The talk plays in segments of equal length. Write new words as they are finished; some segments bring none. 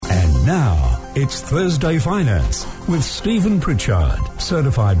Now, it's Thursday Finance with Stephen Pritchard,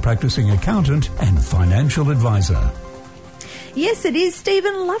 certified practicing accountant and financial advisor. Yes, it is,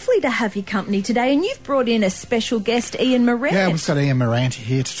 Stephen. Lovely to have your company today. And you've brought in a special guest, Ian Morant. Yeah, we've got Ian Morant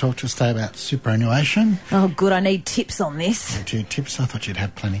here to talk to us today about superannuation. Oh, good. I need tips on this. Tips? I thought you'd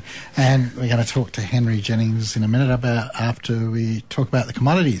have plenty. And we're going to talk to Henry Jennings in a minute after we talk about the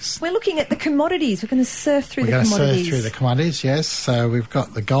commodities. We're looking at the commodities. We're going to surf through the commodities. We're going to surf through the commodities, yes. So we've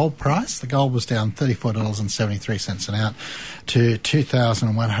got the gold price. The gold was down $34.73 an ounce to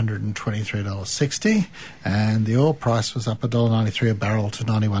 $2,123.60. And the oil price was up $1.93 a barrel to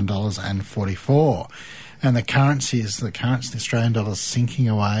 $91.44. And the currency, the Australian dollar, is sinking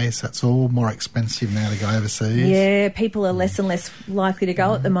away, so it's all more expensive now to go overseas. Yeah, people are less and less likely to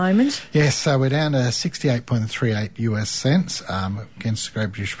go at the moment. Yes, so we're down to 68.38 US cents. Against the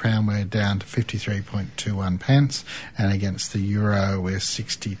Great British Pound, we're down to 53.21 pence. And against the euro, we're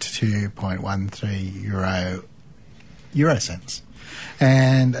 62.13 euro cents.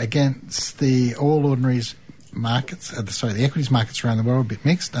 And against the All Ordinaries markets, the equities markets around the world, a bit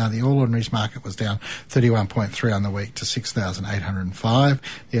mixed. The All Ordinaries market was down 31.3 on the week to 6,805.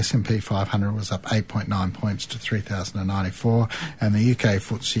 The S&P 500 was up 8.9 points to 3,094. And the UK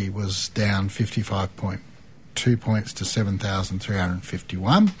FTSE was down 55.2 points to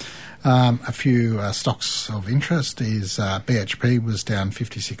 7,351. A few stocks of interest is BHP was down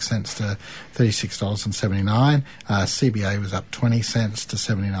 56 cents to $36.79. CBA was up 20 cents to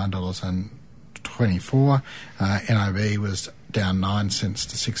 $79.24. NIB was down 9 cents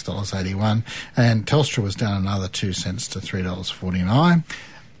to $6.81. And Telstra was down another 2 cents to $3.49.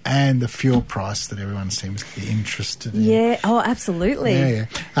 And the fuel price that everyone seems to be interested in. Yeah, oh, absolutely. Yeah.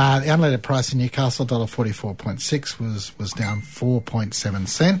 The unleaded price in Newcastle, $1.44.6, was down 4.7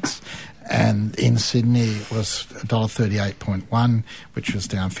 cents. And in Sydney it was $1.38.1, which was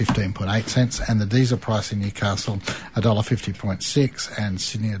down 15.8 cents. And the diesel price in Newcastle, $1.50.6, and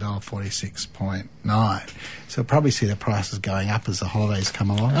Sydney $1.46.9. So we'll probably see the prices going up as the holidays come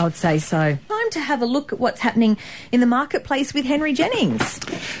along. I would say so. Time to have a look at what's happening in the marketplace with Henry Jennings.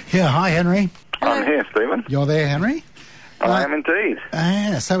 Yeah, hi Henry. I'm here, Stephen. You're there, Henry? I am indeed.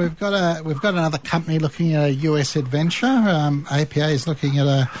 So we've got another company looking at a US adventure. APA is looking at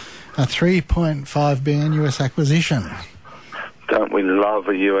a $3.5 billion US acquisition. Don't we love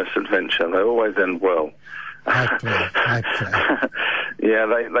a US adventure? They always end well. Hopefully. Yeah,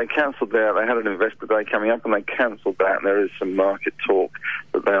 they cancelled that. They had an investor day coming up and they cancelled that, and there is some market talk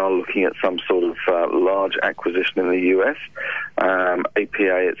that they are looking at some sort of large acquisition in the US.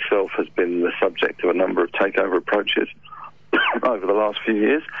 APA itself has been the subject of a number of takeover approaches over the last few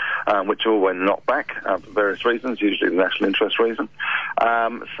years, which all went knocked back for various reasons, usually the national interest reason.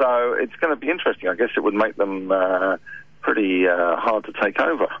 So it's going to be interesting. I guess it would make them pretty hard to take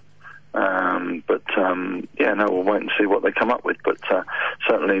over. We'll wait and see what they come up with. But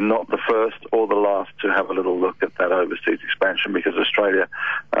certainly not the first or the last to have a little look at that overseas expansion, because Australia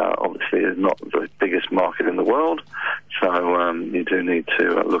obviously is not the biggest market in the world. So you do need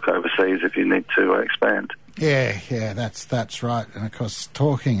to look overseas if you need to expand. Yeah, that's right. And of course,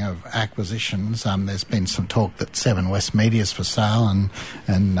 talking of acquisitions, there's been some talk that Seven West Media's for sale, and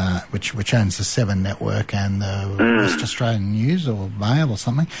which owns the Seven Network and the West Australian News or Mail or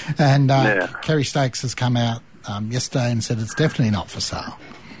something. And Kerry Stokes has come out yesterday and said it's definitely not for sale.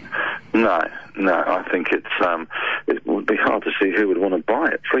 No, I think it would be hard to see who would want to buy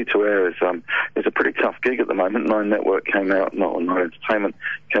it. Free-to-air is a pretty tough gig at the moment. Nine Entertainment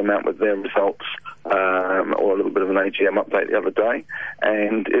came out with their results, or a little bit of an AGM update the other day,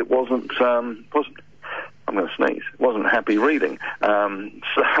 and it wasn't I'm going to sneeze. It wasn't happy reading. It's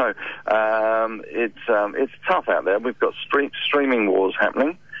tough out there. We've got streaming wars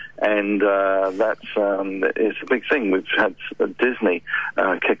happening. And that's it's a big thing. We've had Disney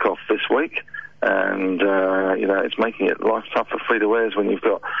kick off this week, and it's making it life tough for free-to-airs when you've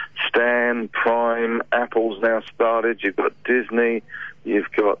got Stan, Prime, Apple's now started. You've got Disney,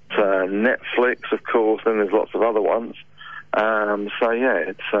 you've got Netflix, of course. Then there's lots of other ones.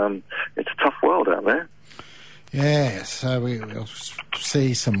 It's a tough world out there. Yeah, so we'll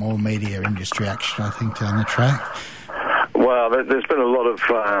see some more media industry action, I think, down the track. Well, there's been a lot of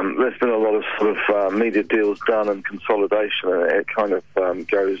sort of media deals done and consolidation, and it kind of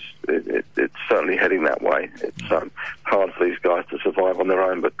goes. It's certainly heading that way. It's hard for these guys to survive on their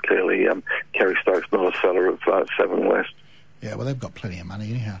own, but clearly Kerry Stokes not a seller of Seven West. Yeah, well, they've got plenty of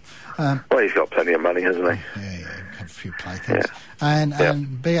money anyhow. Well, he's got plenty of money, hasn't he? Yeah, had a few playthings. And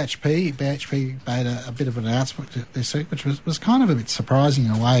BHP made a bit of an announcement this week, which was kind of a bit surprising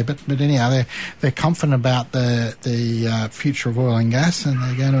in a way. But anyhow, they're confident about the future of oil and gas, and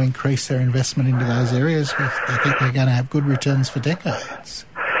they're going to increase their investment into those areas. They think they're going to have good returns for decades.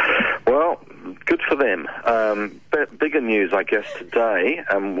 Well, good for them. Bigger news, I guess, today,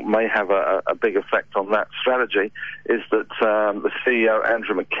 and may have a big effect on that strategy, is that the CEO,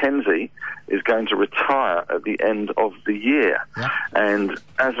 Andrew Mackenzie, is going to retire at the end of the year. Yeah. And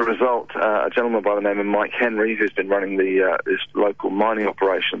as a result, a gentleman by the name of Mike Henry, who's been running his local mining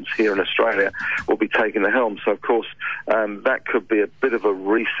operations here in Australia, will be taking the helm. So, of course, that could be a bit of a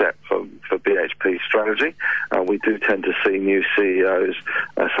reset for BHP's strategy. We do tend to see new CEOs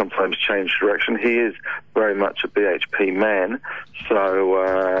sometimes change direction. He is very much a BHP man,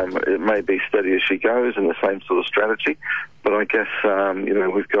 so it may be steady as she goes in the same sort of strategy. But I guess,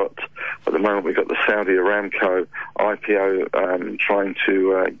 we've got the Saudi Aramco IPO trying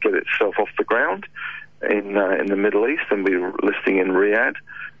to get itself off the ground in the Middle East, and we're listing in Riyadh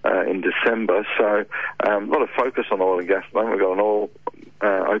in December. So a lot of focus on oil and gas at the moment. We've got an oil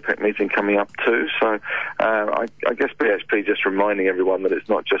OPEC meeting coming up too. So I guess BHP just reminding everyone that it's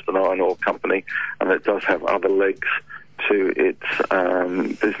not just an iron ore company, and it does have other legs to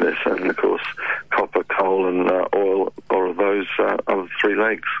its business, and of course copper, coal and oil are those other three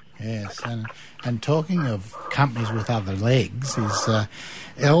legs. Yes, and talking of companies with other legs, is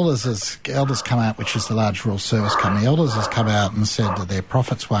Elders has come out, which is the large rural service company. Elders has come out and said that their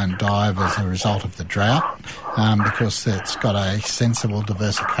profits won't dive as a result of the drought because it's got a sensible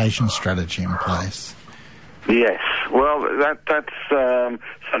diversification strategy in place. Yes, well, that's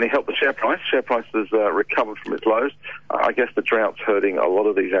certainly helped the share price. Share price has recovered from its lows. I guess the drought's hurting a lot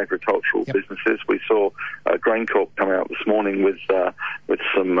of these agricultural businesses. We saw GrainCorp come out this morning with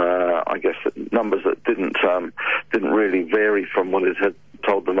some, numbers that didn't really vary from what it had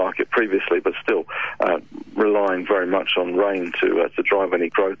told the market previously, but still relying very much on rain to drive any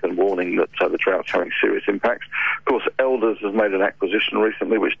growth, and warning that the drought's having serious impacts. Of course, Elders has made an acquisition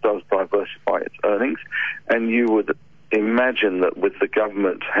recently which does diversify its earnings, and you would imagine that with the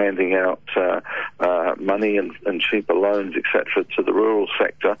government handing out money and cheaper loans, etc., to the rural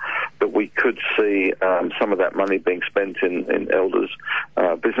sector, that we could see some of that money being spent in Elders'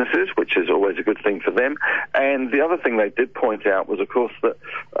 businesses, which is always a good thing for them. And the other thing they did point out was, of course, that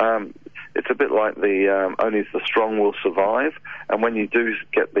it's a bit like the only the strong will survive, and when you do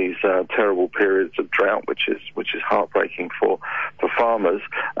get these terrible periods of drought, which is heartbreaking for farmers,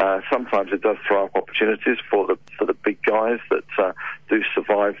 sometimes it does throw up opportunities for the big guys that do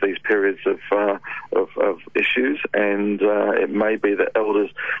survive these periods of issues, and it may be that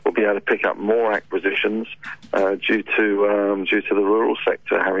Elders will be able to pick up more acquisitions due to the rural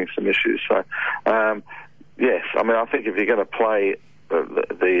sector having some issues. So yes, I mean, I think if you're going to play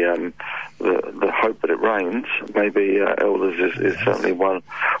the hope that it rains, maybe Elders is certainly one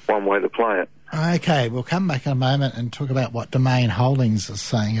way to play it. Okay, we'll come back in a moment and talk about what Domain Holdings is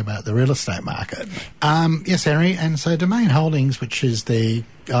saying about the real estate market. Yes, Henry, and so Domain Holdings, which is the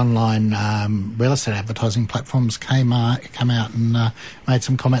online real estate advertising platforms, come out and made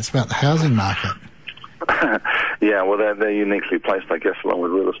some comments about the housing market. Yeah, well, they're uniquely placed, I guess, along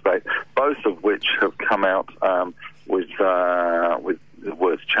with real estate, both of which have come out with the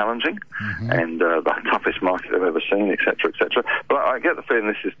words challenging and the toughest market I've ever seen, etc., etc. But I get the feeling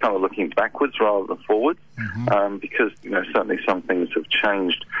this is kind of looking backwards rather than forwards, because certainly some things have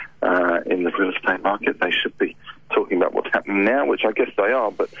changed in the real estate market. They should be talking about what's happening now, which I guess they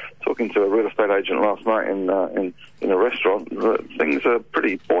are. But talking to a real estate agent last night in a restaurant, things are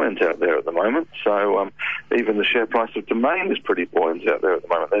pretty buoyant out there at the moment. So even the share price of Domain is pretty buoyant out there at the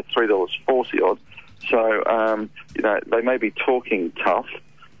moment. They're $3.40 odd. So they may be talking tough,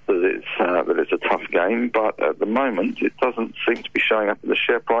 that it's a tough game, but at the moment it doesn't seem to be showing up in the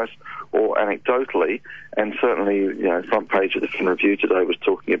share price or anecdotally. And certainly, front page of the Fin Review today was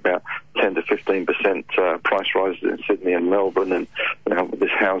talking about 10 to 15% price rises in Sydney and Melbourne, and with this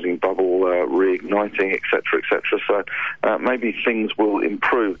housing bubble reigniting, etc., etc. So maybe things will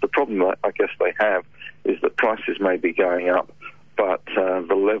improve. The problem that I guess they have is that prices may be going up, but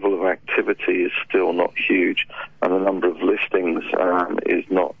the level of activity is still not huge, and the number of listings is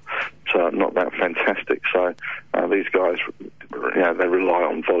not that fantastic. So these guys, they rely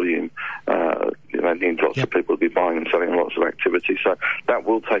on volume. They need lots of people to be buying and selling, lots of activity. So that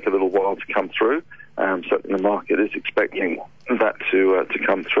will take a little while to come through. Certainly the market is expecting that to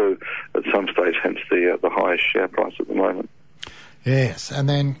come through at some stage, hence the highest share price at the moment. Yes, and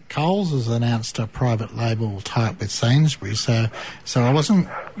then Coles has announced a private label type with Sainsbury's. So I wasn't.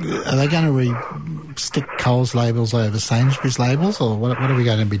 Are they going to stick Coles labels over Sainsbury's labels, or what are we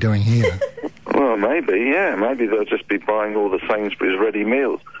going to be doing here? Well, maybe, yeah. Maybe they'll just be buying all the Sainsbury's ready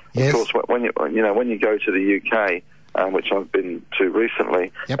meals. Yes. Of course, when you go to the UK, which I've been to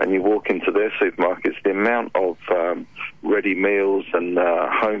recently, Yep. and you walk into their supermarkets, the amount of ready meals and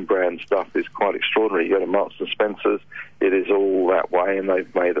home brand stuff is quite extraordinary. You go to Marks and Spencer's, it is all that way, and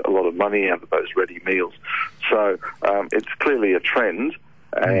they've made a lot of money out of those ready meals. So it's clearly a trend.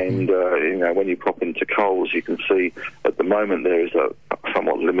 And, when you pop into Coles, you can see at the moment there is a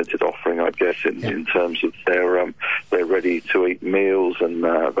somewhat limited offering, I guess, in terms of their ready-to-eat meals and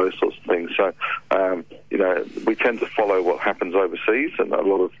those sorts of things. So, we tend to follow what happens overseas, and a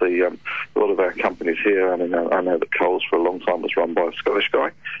lot of our companies here, I know that Coles for a long time was run by a Scottish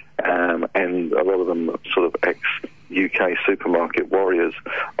guy, and a lot of them sort of ex-UK supermarket warriors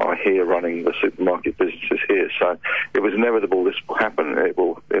are here running the supermarket businesses here. So it was inevitable this will happen. It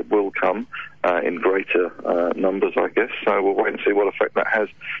will come in greater numbers, I guess. So we'll wait and see what effect that has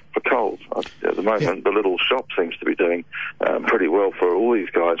for Coles. At the moment, the little shop seems to be doing pretty well for all these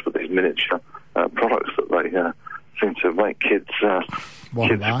guys with these miniature products that they seem to make kids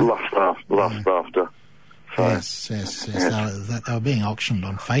lust after. So, yes. They were being auctioned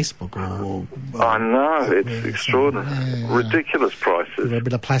on Facebook. I know, it's extraordinary. Ridiculous prices. A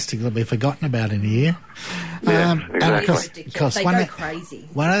bit of plastic that'll be forgotten about in a year. Yes, And exactly. of course, They go crazy.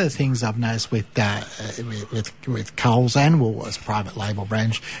 One of the things I've noticed with Coles and Woolworths private label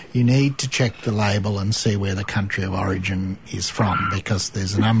branch, you need to check the label and see where the country of origin is from, because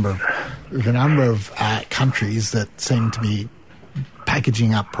there's a number of countries that seem to be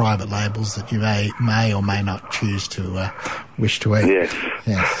packaging up private labels that you may or may not choose to wish to eat.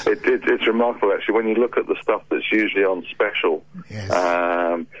 Yes. It's remarkable, actually, when you look at the stuff that's usually on special. Yes.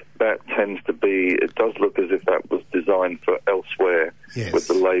 That tends to be, it does look as if that was designed for elsewhere. Yes. With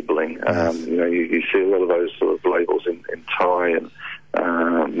the labelling. Yes. You see a lot of those sort of labels in Thai and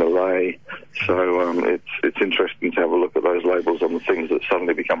Malay. So it's interesting to have a look at those labels on the things that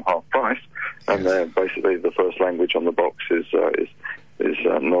suddenly become half price, and basically the first language on the box is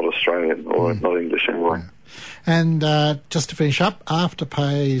not Australian or not English anyway. And just to finish up,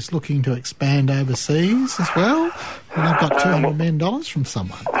 Afterpay is looking to expand overseas as well, and they've got $200 million from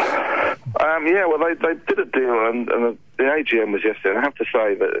someone. They did a deal, and the AGM was yesterday. And I have to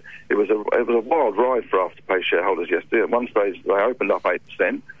say that it was a wild ride for Afterpay shareholders yesterday. At one stage, they opened up 8%,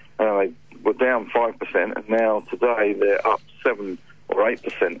 and they were down 5%, and now today they're up 7 or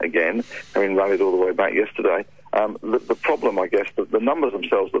 8% again, having rallied all the way back yesterday. The problem, I guess, the numbers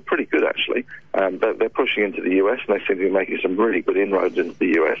themselves look pretty good, actually. They're pushing into the US, and they seem to be making some really good inroads into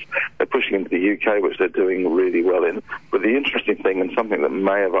the US. They're pushing into the UK, which they're doing really well in. But the interesting thing, and something that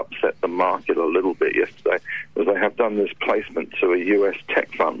may have upset the market a little bit yesterday, was they have done this placement to a US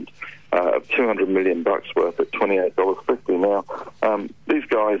tech fund of $200 million worth at $28.50. Now, these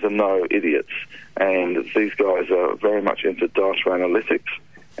guys are no idiots, and these guys are very much into data analytics.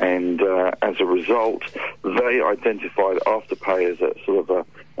 And as a result, they identified Afterpay as a sort of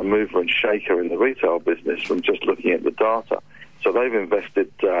a mover and shaker in the retail business from just looking at the data. So they've invested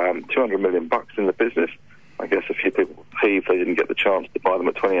 $200 million in the business. I guess a few people were peeved they didn't get the chance to buy them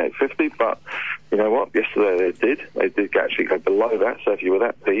at $28.50, but you know what? Yesterday they did. They did actually go below that, so if you were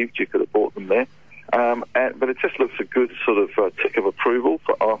that peeved, you could have bought them there. But it just looks a good sort of tick of approval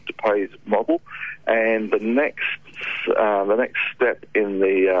for Afterpay's model. And the next step in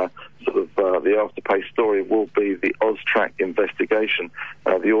the the Afterpay story will be the AUSTRAC investigation.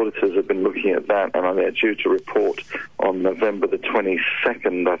 The auditors have been looking at that, and they're due to report on November the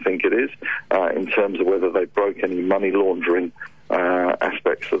 22nd, I think it is, in terms of whether they broke any money laundering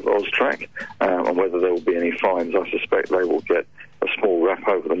aspects of AUSTRAC, and whether there will be any fines. I suspect they will get a small rap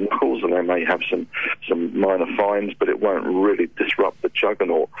over the knuckles, and they may have some minor fines, but it won't really disrupt the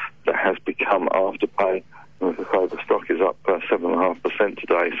juggernaut that has become Afterpay. As I say, the stock is up 7.5%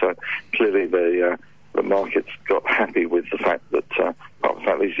 today, so clearly the market's got happy with the fact that, apart from the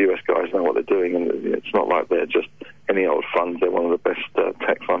fact these US guys know what they're doing, and it's not like they're just any old funds. They're one of the best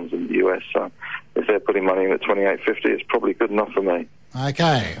tech funds in the US, so if they're putting money in at $28.50, it's probably good enough for me.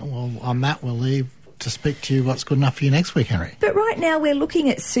 Okay, well, on that we'll leave to speak to you what's good enough for you next week, Henry. But right now we're looking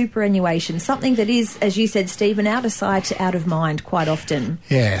at superannuation, something that is, as you said, Stephen, out of sight, out of mind quite often.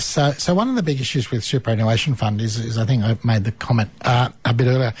 Yeah, so one of the big issues with superannuation fund is I think I made the comment a bit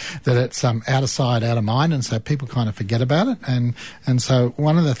earlier that it's out of sight, out of mind, and so people kind of forget about it. And so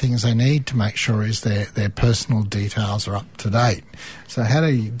one of the things they need to make sure is their personal details are up to date. So how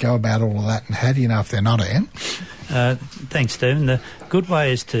do you go about all of that, and how do you know if they're not in? Thanks, Stephen. The good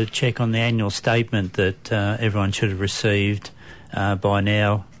way is to check on the annual statement that everyone should have received by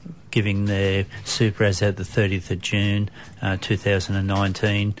now, giving their super as at the 30th of June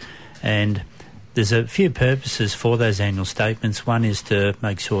 2019. And there's a few purposes for those annual statements. One is to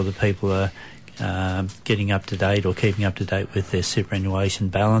make sure that people are getting up to date or keeping up to date with their superannuation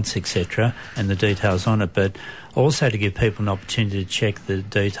balance, etc., and the details on it, but also to give people an opportunity to check the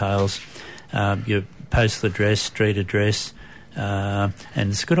details, your postal address, street address, and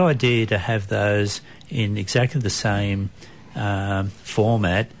it's a good idea to have those in exactly the same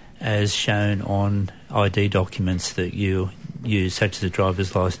format as shown on ID documents that you use, such as a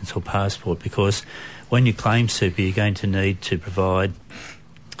driver's licence or passport, because when you claim super, you're going to need to provide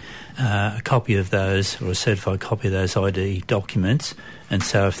a copy of those, or a certified copy of those ID documents, and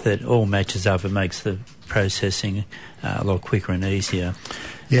so if that all matches up, it makes the processing a lot quicker and easier.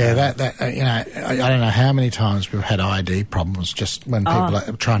 Yeah, I don't know how many times we've had ID problems just when people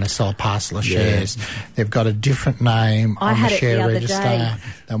are trying to sell a parcel of shares. They've got a different name on the share register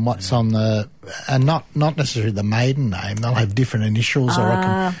than what's on the... And not necessarily the maiden name. They'll have different initials or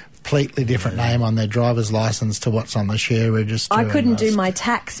a completely different name on their driver's licence to what's on the share register. I couldn't do my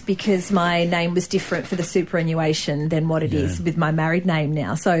tax because my name was different for the superannuation than what it is with my married name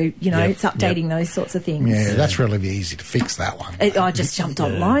now. So, it's updating those sorts of things. Yeah, that's really easy to fix, that one. I just jumped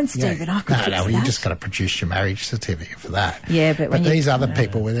online, Stephen. I could fix that. You just got to produce your marriage certificate for that. Yeah, but these other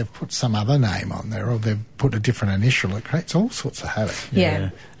people where they've put some other name on there or they've put a different initial, it creates all sorts of havoc. Yeah.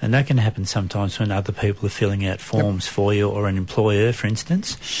 And that can happen sometimes when other people are filling out forms for you, or an employer, for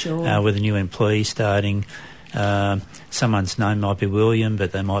instance. Sure. With a new employee starting, someone's name might be William,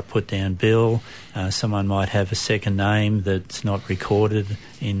 but they might put down Bill. Someone might have a second name that's not recorded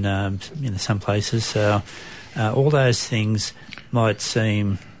in some places. So all those things might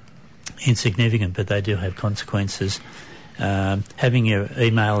seem insignificant, but they do have consequences. Having your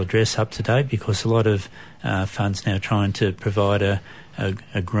email address up to date, because a lot of funds now trying to provide a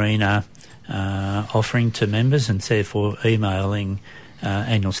greener offering to members, and therefore emailing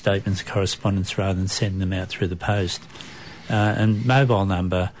annual statements and correspondence rather than sending them out through the post. And mobile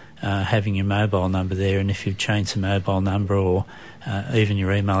number, having your mobile number there, and if you've changed the mobile number or even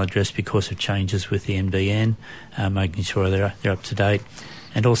your email address because of changes with the NBN, making sure they're up to date.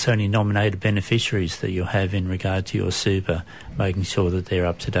 And also any nominated beneficiaries that you'll have in regard to your super, making sure that they're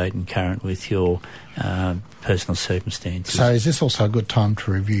up to date and current with your personal circumstances. So is this also a good time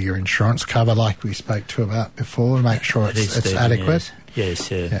to review your insurance cover like we spoke to about before and make sure it's adequate? Yes.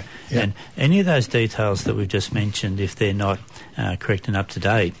 And any of those details that we've just mentioned, if they're not correct and up to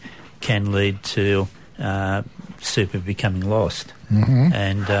date, can lead to super becoming lost.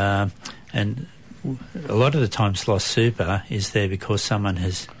 Mm-hmm. And a lot of the times lost super is there because someone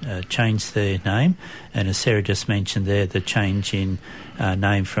has changed their name, and as Sarah just mentioned there, the change in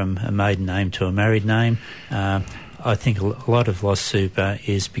name from a maiden name to a married name. I think a lot of lost super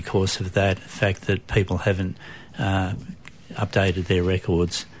is because of that fact that people haven't updated their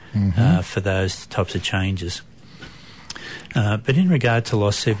records for those types of changes. But in regard to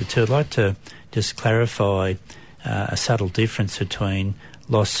lost super too, I'd like to just clarify a subtle difference between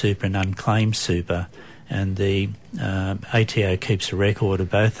lost super and unclaimed super, and the ATO keeps a record of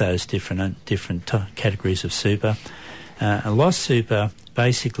both those different categories of super. A lost super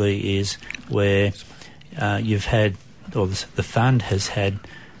basically is where you've had, or the fund has had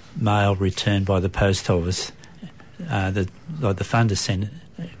mail returned by the post office. The fund has sent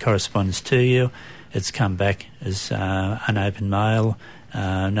correspondence to you. It's come back as unopened mail,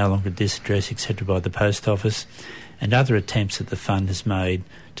 no longer at this address, etc., by the post office. And other attempts that the fund has made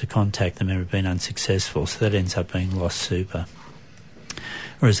to contact them have been unsuccessful, so that ends up being lost super.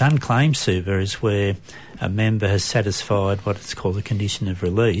 Whereas unclaimed super is where a member has satisfied what it's called the condition of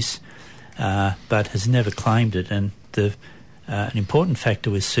release, but has never claimed it. And an important factor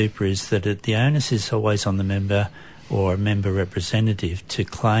with super is that the onus is always on the member or a member representative to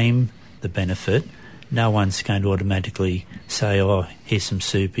claim the benefit. No one's going to automatically say, "Oh, here's some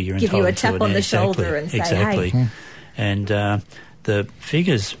super, you're entitled to it." Give you a tap on the shoulder and say, "Hey." And the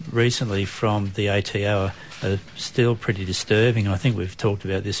figures recently from the ATO are still pretty disturbing. I think we've talked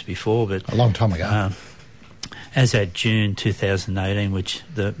about this before, but a long time ago. As at June 2018, which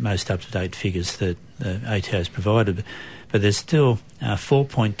the most up-to-date figures that the ATO has provided, but there's still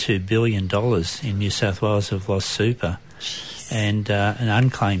 $4.2 billion in New South Wales of lost super. Jeez. And an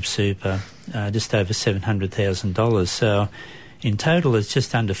unclaimed super, just over $700,000. So in total, it's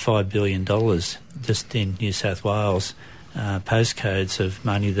just under $5 billion just in New South Wales, postcodes of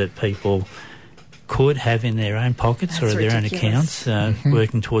money that people could have in their own pockets or their own accounts,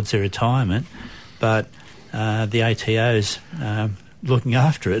 working towards their retirement. But the ATO's looking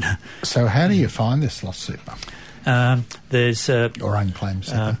after it. So how do you find this lost super? There's or unclaimed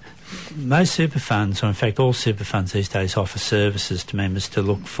super? Most super funds, or in fact all super funds these days, offer services to members to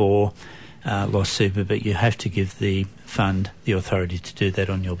look for lost super, but you have to give the fund the authority to do that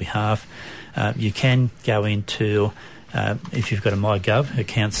on your behalf. You can go into, if you've got a MyGov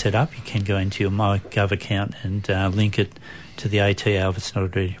account set up, you can go into your MyGov account and link it to the ATO if it's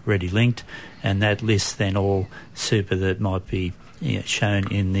not already linked, and that lists then all super that might be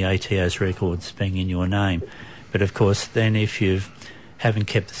shown in the ATO's records being in your name. But of course then if you haven't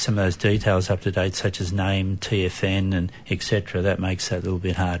kept some of those details up to date, such as name, TFN and etc., that makes that a little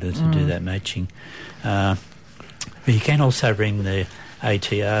bit harder to do that matching. But you can also ring the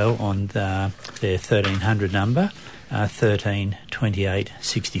ATO on their 1300 number, 13 28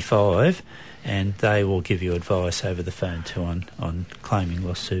 65, and they will give you advice over the phone too on claiming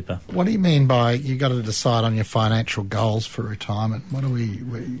lost super. What do you mean by you got to decide on your financial goals for retirement? What are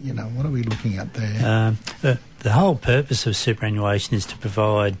we looking at there? The whole purpose of superannuation is to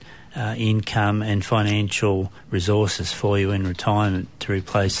provide income and financial resources for you in retirement to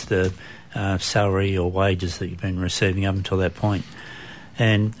replace the salary or wages that you've been receiving up until that point.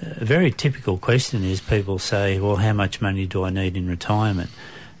 And a very typical question is people say, well, how much money do I need in retirement?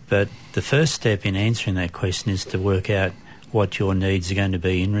 But the first step in answering that question is to work out what your needs are going to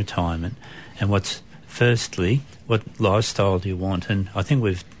be in retirement, and what lifestyle do you want? And I think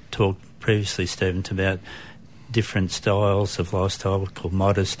we've talked previously, Stephen, about different styles of lifestyle called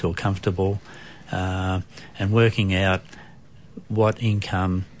modest or comfortable, and working out what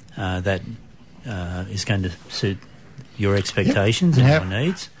income that is going to suit your expectations and your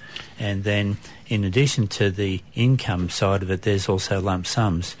needs. And then in addition to the income side of it, there's also lump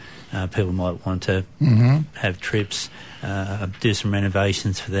sums. People might want to have trips, do some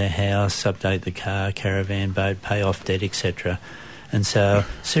renovations for their house, update the car, caravan, boat, pay off debt, etc. And so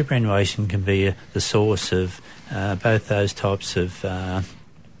superannuation can be the source of both those types of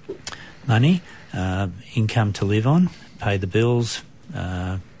money, income to live on, pay the bills,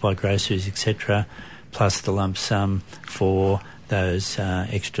 buy groceries, etc., plus the lump sum for those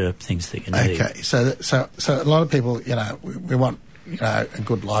extra things that you need. Okay, so a lot of people, we want a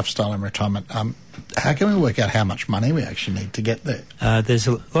good lifestyle in retirement. How can we work out how much money we actually need to get there? There's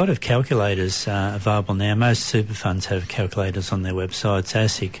a lot of calculators available now. Most super funds have calculators on their websites.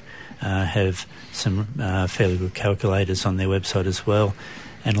 ASIC have some fairly good calculators on their website as well,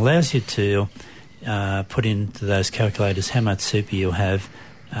 and allows you to put into those calculators how much super you have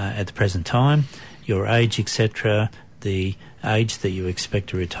at the present time, your age, etc., the age that you expect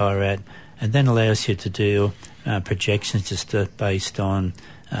to retire at, and then allows you to do projections just based on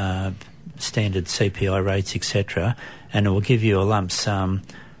standard CPI rates, etc., and it will give you a lump sum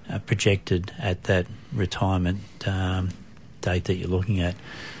projected at that retirement date that you're looking at.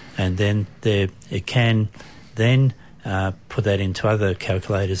 And then it can then put that into other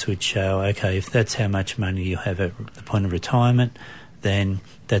calculators which show, okay, if that's how much money you have at the point of retirement, then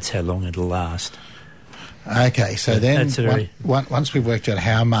that's how long it'll last. Okay, so then once we've worked out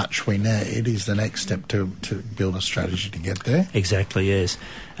how much we need, is the next step to build a strategy to get there? Exactly, yes.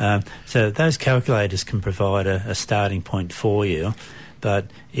 So those calculators can provide a starting point for you, but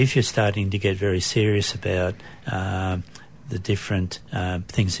if you're starting to get very serious about the different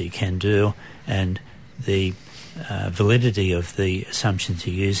things that you can do and the validity of the assumptions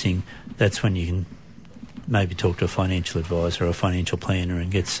you're using, that's when you can maybe talk to a financial advisor or a financial planner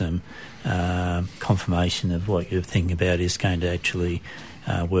and get some confirmation of what you're thinking about is going to actually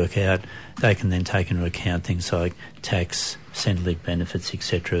work out. They can then take into account things like tax, Centrelink benefits,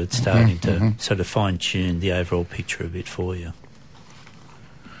 etc. It's starting to sort of fine-tune the overall picture a bit for you.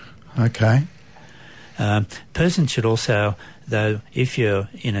 Okay. Person should also, though, if you're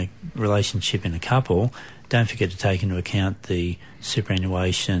in a relationship in a couple, don't forget to take into account the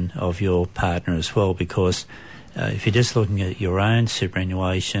superannuation of your partner as well, because if you're just looking at your own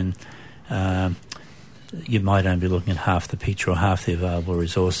superannuation, you might only be looking at half the picture or half the available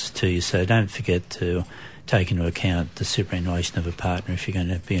resources to you. So don't forget to take into account the superannuation of a partner if you're going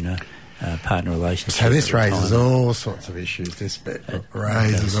to be in a partner relationship. So this raises all sorts of issues. This bit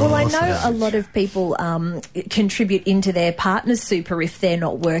raises all sorts of issues. Well, I know a lot of people contribute into their partner's super if they're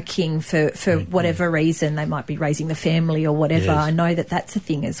not working for whatever reason. They might be raising the family or whatever. Yes. I know that's a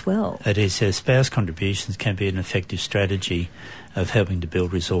thing as well. It is. Spouse contributions can be an effective strategy of helping to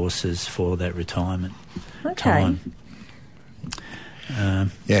build resources for that retirement time.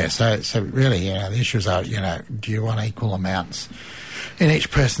 So really, the issues are, do you want equal amounts in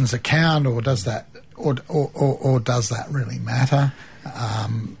each person's account, or does that or does that really matter?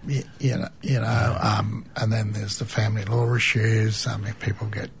 And then there's the family law issues. If people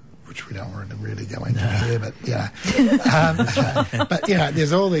get, which we don't want to really go into here, but but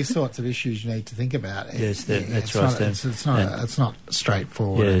there's all these sorts of issues you need to think about. Yes, that's right. It's not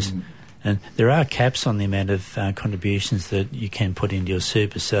straightforward. Yes. And there are caps on the amount of contributions that you can put into your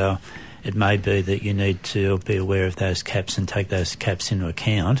super, so it may be that you need to be aware of those caps and take those caps into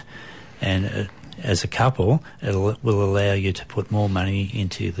account. And as a couple, it will allow you to put more money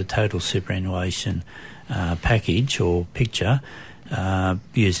into the total superannuation package or picture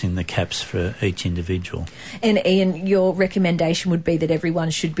using the caps for each individual. And Ian, your recommendation would be that everyone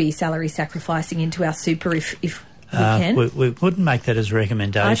should be salary sacrificing into our super if we can? We wouldn't make that as a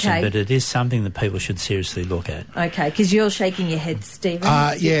recommendation, but it is something that people should seriously look at. Okay, because you're shaking your head, Stephen.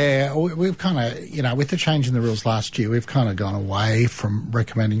 We've kind of, with the change in the rules last year, we've kind of gone away from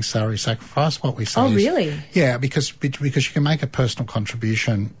recommending salary sacrifice. What we say is... Oh, really? Yeah, because you can make a personal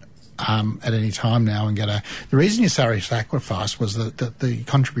contribution at any time now and get a... The reason your salary sacrifice was that the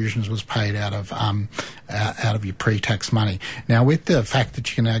contributions was paid out of your pre-tax money. Now, with the fact that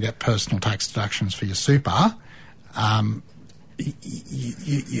you can now get personal tax deductions for your super... in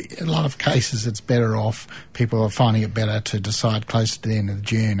a lot of cases, it's better off. People are finding it better to decide close to the end of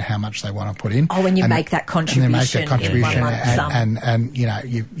June how much they want to put in. Oh, when you make that contribution, and they make that contribution, in one lump sum. and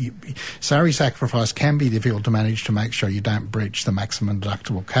salary sacrifice can be difficult to manage to make sure you don't breach the maximum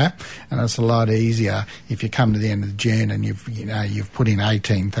deductible cap. And it's a lot easier if you come to the end of June and you've put in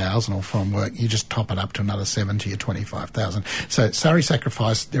 18,000 or from work, you just top it up to another 70 or 25,000. So salary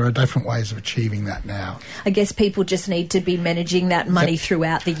sacrifice, there are different ways of achieving that now. I guess people just need to be managing that money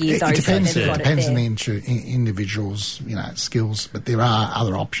throughout the year. It depends on the individual's skills, but there are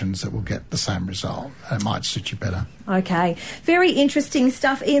other options that will get the same result and it might suit you better. Okay. Very interesting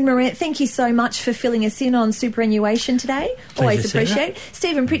stuff. Ian Morant, thank you so much for filling us in on superannuation today. Always appreciate it.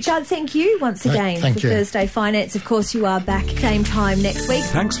 Stephen Pritchard, thank you once again for Thursday Finance. Of course, you are back same time next week.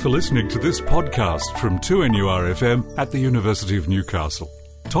 Thanks for listening to this podcast from 2NURFM at the University of Newcastle.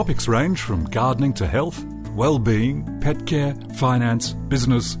 Topics range from gardening to health, well-being, pet care, finance,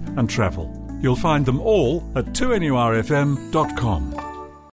 business and travel. You'll find them all at 2NURFM.com.